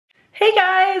Hey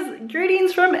guys,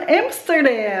 greetings from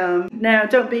Amsterdam. Now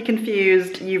don't be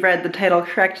confused, you read the title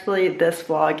correctly. This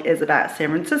vlog is about San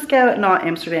Francisco, not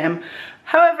Amsterdam.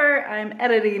 However, I'm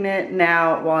editing it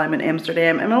now while I'm in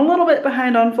Amsterdam. I'm a little bit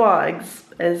behind on vlogs,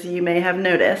 as you may have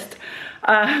noticed.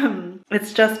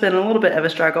 It's just been a little bit of a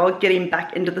struggle getting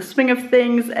back into the swing of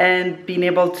things and being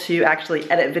able to actually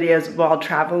edit videos while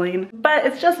traveling. But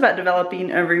it's just about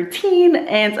developing a routine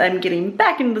and I'm getting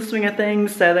back into the swing of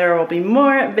things, so there will be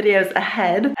more videos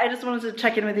ahead. I just wanted to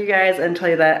check in with you guys and tell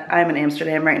you that I'm in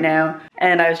Amsterdam right now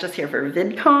and I was just here for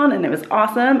VidCon and it was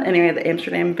awesome. Anyway, the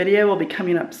Amsterdam video will be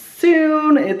coming up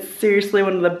soon. It's seriously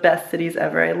one of the best cities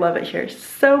ever. I love it here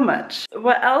so much.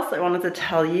 What else I wanted to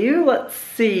tell you? Let's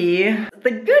see.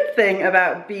 The good thing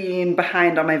about being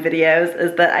behind on my videos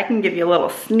is that I can give you a little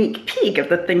sneak peek of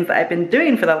the things that I've been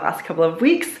doing for the last couple of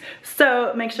weeks.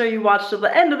 So make sure you watch till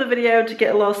the end of the video to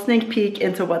get a little sneak peek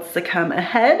into what's to come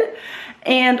ahead.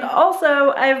 And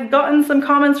also, I've gotten some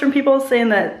comments from people saying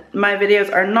that my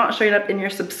videos are not showing up in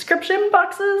your subscription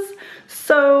boxes.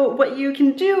 So what you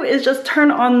can do is just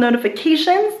turn on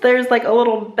notifications. There's like a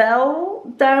little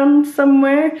bell down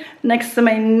somewhere next to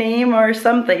my name or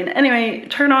something. Anyway,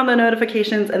 turn on the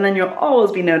notifications and then you'll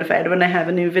always be notified when I have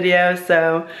a new video.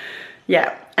 So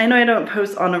yeah, I know I don't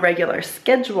post on a regular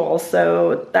schedule,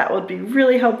 so that would be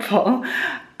really helpful.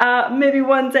 Maybe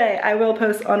one day I will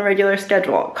post on a regular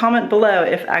schedule. Comment below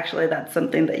if actually that's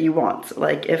something that you want.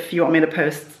 Like if you want me to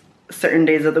post certain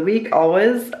days of the week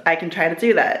always, I can try to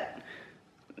do that.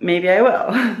 Maybe I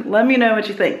will. Let me know what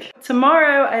you think.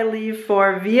 Tomorrow I leave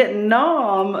for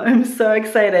Vietnam. I'm so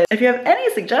excited. If you have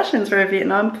any suggestions for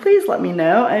Vietnam, please let me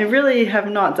know. I really have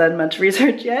not done much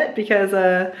research yet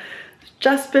because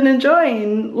just been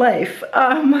enjoying life.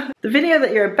 The video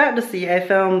that you're about to see I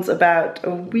filmed about a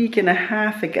week and a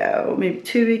half ago, maybe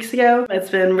 2 weeks ago.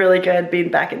 It's been really good being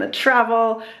back into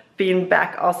travel. Being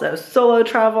back also solo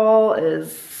travel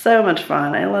is so much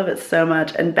fun. I love it so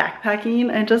much. And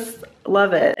backpacking, I just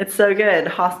love it. It's so good.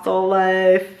 Hostel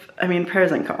life, I mean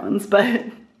pros and cons, but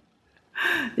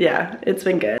yeah, it's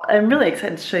been good. I'm really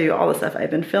excited to show you all the stuff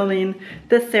I've been filming.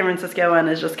 This San Francisco one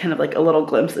is just kind of like a little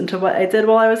glimpse into what I did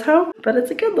while I was home, but it's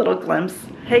a good little glimpse.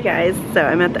 Hey guys, so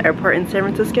I'm at the airport in San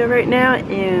Francisco right now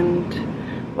and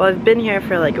well, I've been here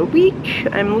for like a week.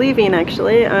 I'm leaving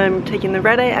actually. I'm taking the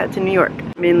red eye out to New York.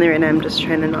 Mainly right now I'm just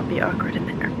trying to not be awkward in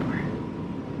the airport.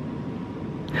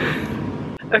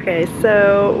 Okay,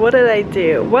 so what did I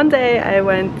do? One day I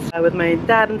went with my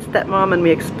dad and stepmom and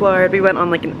we explored. We went on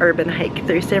like an urban hike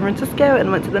through San Francisco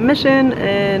and went to the Mission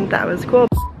and that was cool.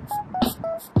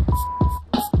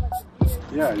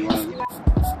 Yeah, you want to...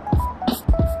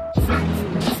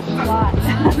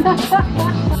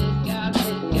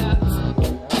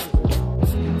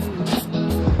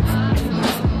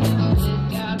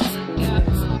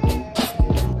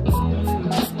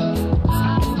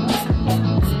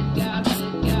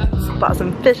 Bought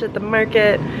some fish at the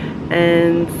market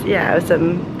and yeah,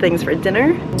 some things for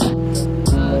dinner.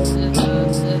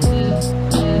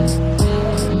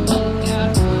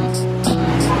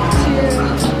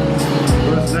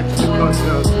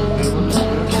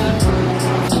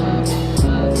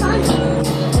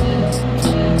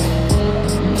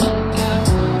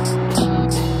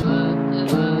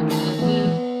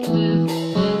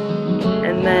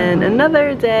 And then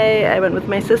another day I went with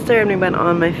my sister and we went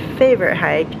on my favorite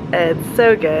hike. It's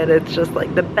so good. It's just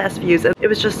like the best views. It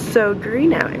was just so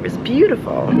green out. It was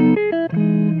beautiful.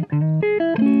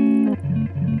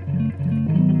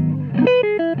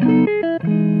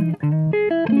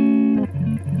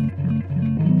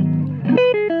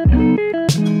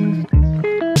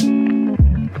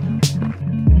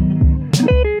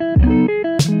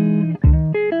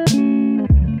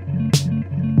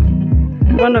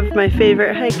 One of my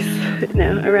favorite hikes, you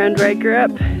know, around where I grew up.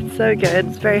 It's so good.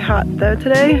 It's very hot though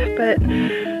today, but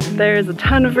there's a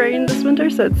ton of rain this winter,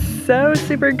 so it's so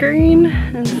super green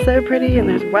and so pretty, and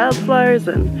there's wildflowers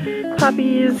and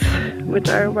poppies, which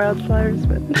are wildflowers,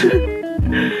 but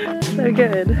so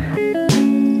good.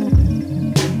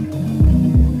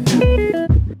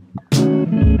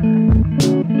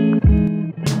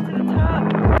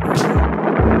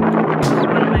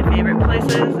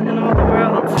 In all the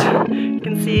world. You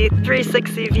can see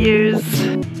 360 views.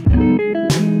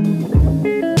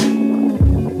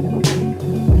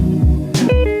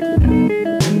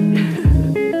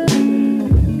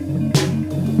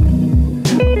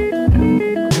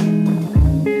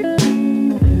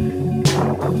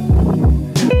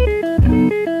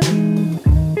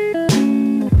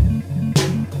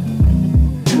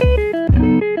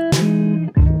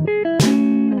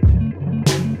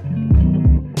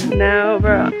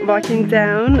 walking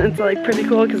down. It's like pretty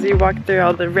cool because you walk through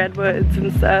all the redwoods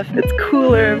and stuff. It's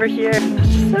cooler over here.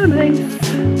 It's so nice.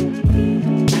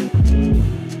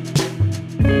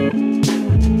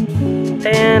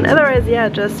 And otherwise, yeah,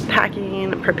 just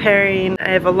packing, preparing.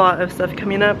 I have a lot of stuff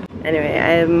coming up. Anyway,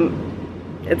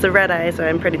 it's a red eye, so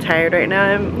I'm pretty tired right now.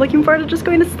 I'm looking forward to just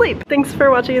going to sleep. Thanks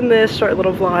for watching this short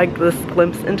little vlog, this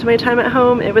glimpse into my time at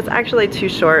home. It was actually too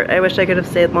short. I wish I could have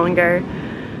stayed longer.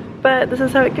 But this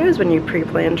is how it goes when you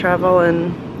pre-plan travel,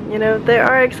 and you know, there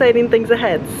are exciting things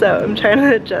ahead. So I'm trying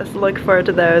to just look forward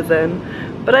to those,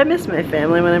 but I miss my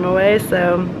family when I'm away,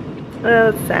 so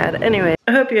it's sad. Anyway,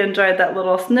 I hope you enjoyed that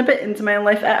little snippet into my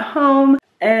life at home.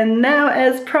 And now,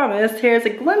 as promised, here's a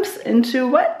glimpse into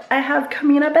what I have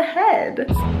coming up ahead.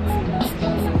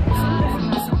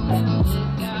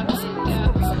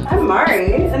 I'm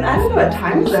Mari, and I don't know what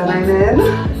time zone I'm in.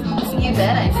 You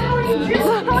bet I do.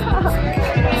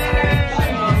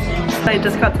 I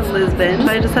just got to Lisbon.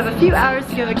 I just have a few hours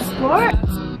to go explore.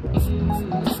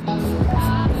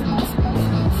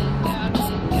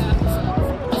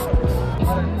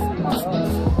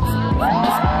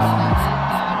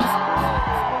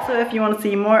 If you want to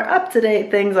see more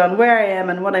up-to-date things on where I am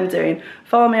and what I'm doing,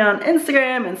 follow me on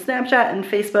Instagram and Snapchat and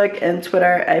Facebook and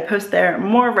Twitter. I post there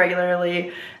more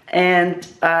regularly, and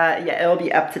yeah, it'll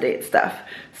be up-to-date stuff.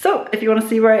 So if you want to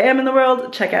see where I am in the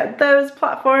world, check out those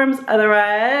platforms.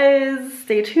 Otherwise,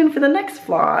 stay tuned for the next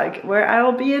vlog where I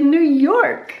will be in New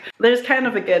York. There's kind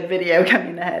of a good video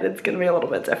coming ahead. It's gonna be a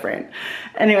little bit different.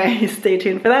 Anyway, stay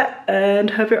tuned for that, and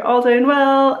hope you're all doing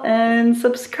well, and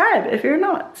subscribe if you're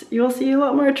not. You will see a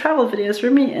lot more travel videos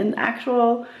from me, and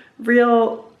actual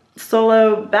real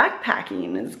solo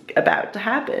backpacking is about to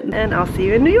happen. And I'll see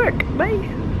you in New York.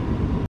 Bye.